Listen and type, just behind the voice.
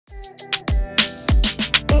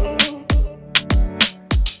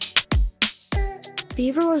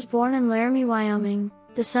Beaver was born in Laramie, Wyoming,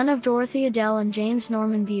 the son of Dorothy Adele and James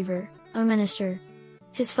Norman Beaver, a minister.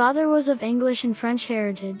 His father was of English and French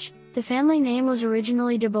heritage. The family name was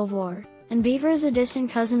originally de Beauvoir, and Beaver is a distant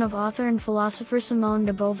cousin of author and philosopher Simone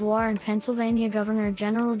de Beauvoir and Pennsylvania Governor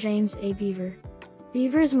General James A. Beaver.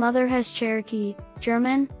 Beaver's mother has Cherokee,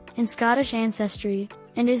 German, and Scottish ancestry,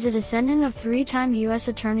 and is a descendant of three-time U.S.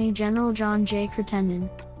 Attorney General John J. Crittenden.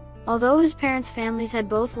 Although his parents' families had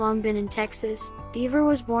both long been in Texas, Beaver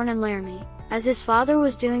was born in Laramie, as his father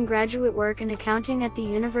was doing graduate work in accounting at the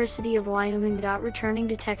University of Wyoming. Returning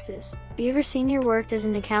to Texas, Beaver Sr. worked as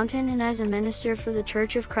an accountant and as a minister for the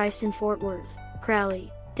Church of Christ in Fort Worth,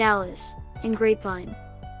 Crowley, Dallas, and Grapevine.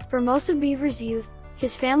 For most of Beaver's youth,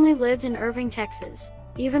 his family lived in Irving, Texas,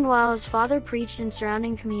 even while his father preached in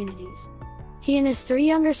surrounding communities. He and his three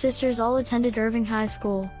younger sisters all attended Irving High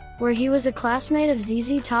School, where he was a classmate of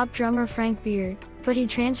ZZ Top drummer Frank Beard, but he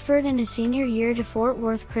transferred in his senior year to Fort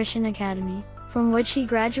Worth Christian Academy, from which he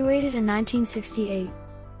graduated in 1968.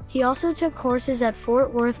 He also took courses at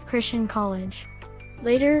Fort Worth Christian College.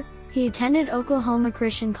 Later, he attended Oklahoma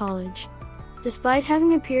Christian College. Despite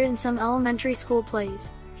having appeared in some elementary school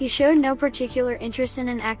plays, he showed no particular interest in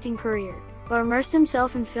an acting career, but immersed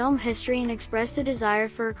himself in film history and expressed a desire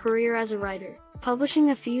for a career as a writer, publishing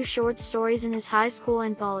a few short stories in his high school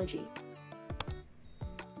anthology.